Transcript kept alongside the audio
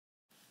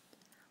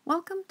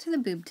Welcome to the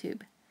boob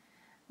tube,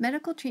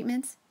 medical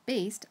treatments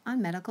based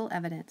on medical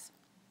evidence.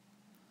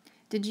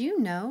 Did you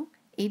know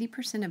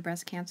 80% of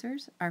breast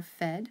cancers are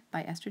fed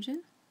by estrogen?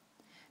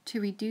 To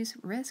reduce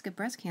risk of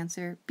breast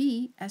cancer,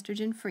 be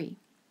estrogen-free.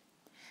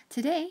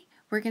 Today,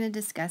 we're going to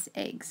discuss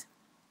eggs.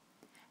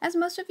 As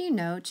most of you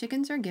know,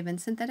 chickens are given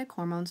synthetic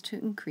hormones to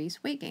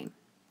increase weight gain.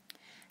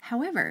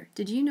 However,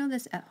 did you know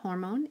this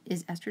hormone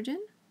is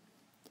estrogen?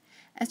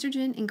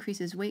 Estrogen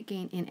increases weight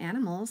gain in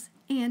animals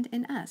and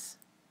in us.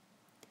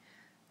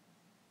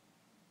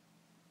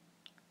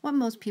 What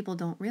most people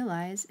don't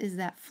realize is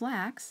that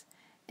flax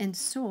and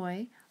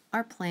soy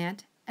are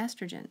plant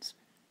estrogens.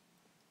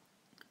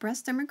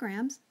 Breast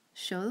thermograms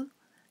show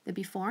the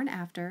before and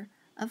after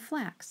of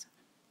flax.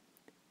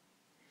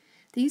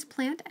 These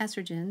plant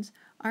estrogens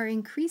are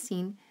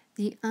increasing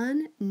the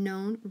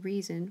unknown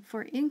reason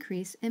for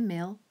increase in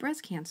male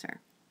breast cancer.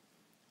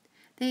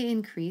 They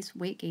increase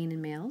weight gain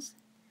in males,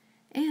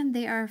 and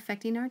they are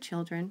affecting our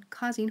children,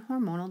 causing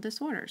hormonal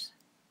disorders.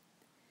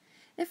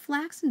 If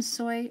flax and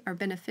soy are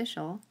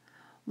beneficial,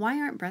 why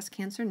aren't breast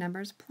cancer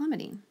numbers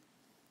plummeting?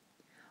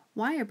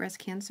 Why are breast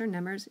cancer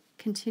numbers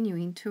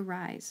continuing to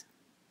rise?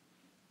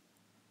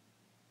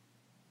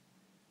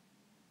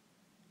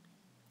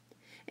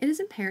 It is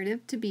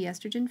imperative to be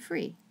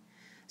estrogen-free,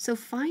 so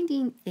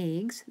finding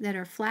eggs that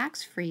are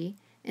flax-free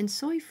and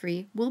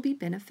soy-free will be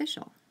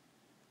beneficial.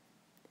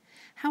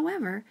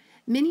 However,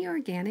 many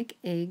organic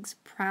eggs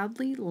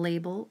proudly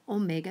label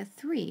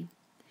omega-3.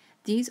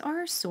 These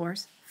are a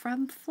source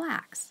from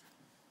flax.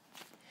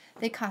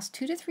 They cost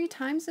 2 to 3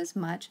 times as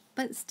much,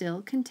 but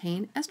still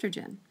contain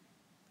estrogen.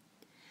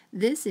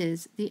 This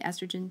is the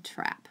estrogen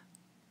trap.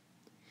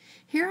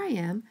 Here I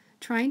am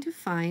trying to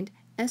find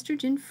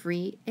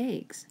estrogen-free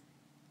eggs.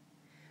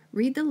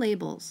 Read the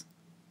labels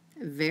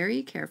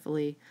very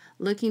carefully,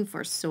 looking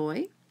for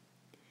soy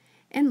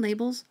and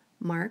labels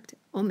marked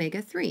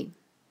omega-3.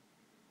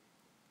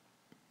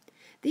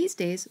 These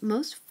days,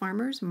 most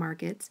farmers'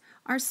 markets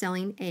are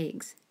selling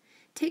eggs.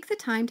 Take the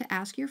time to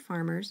ask your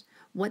farmers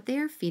what they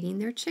are feeding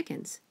their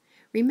chickens.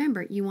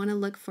 Remember, you want to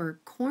look for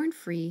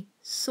corn-free,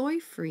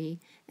 soy-free,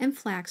 and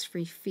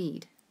flax-free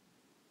feed.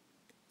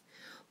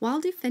 While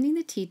defending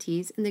the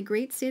TTs in the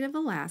great state of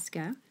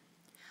Alaska,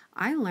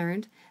 I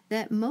learned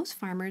that most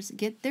farmers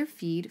get their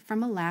feed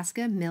from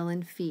Alaska Mill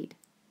and Feed.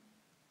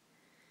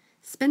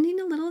 Spending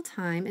a little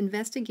time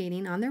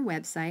investigating on their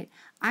website,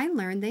 I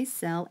learned they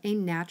sell a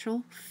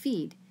natural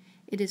feed.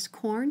 It is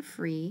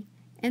corn-free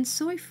and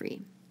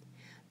soy-free.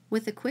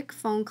 With a quick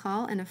phone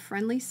call and a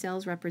friendly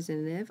sales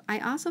representative, I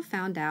also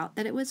found out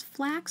that it was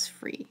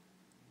flax-free.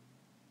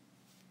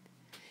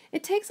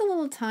 It takes a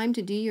little time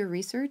to do your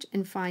research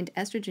and find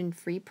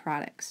estrogen-free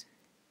products.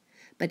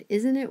 But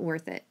isn't it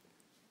worth it?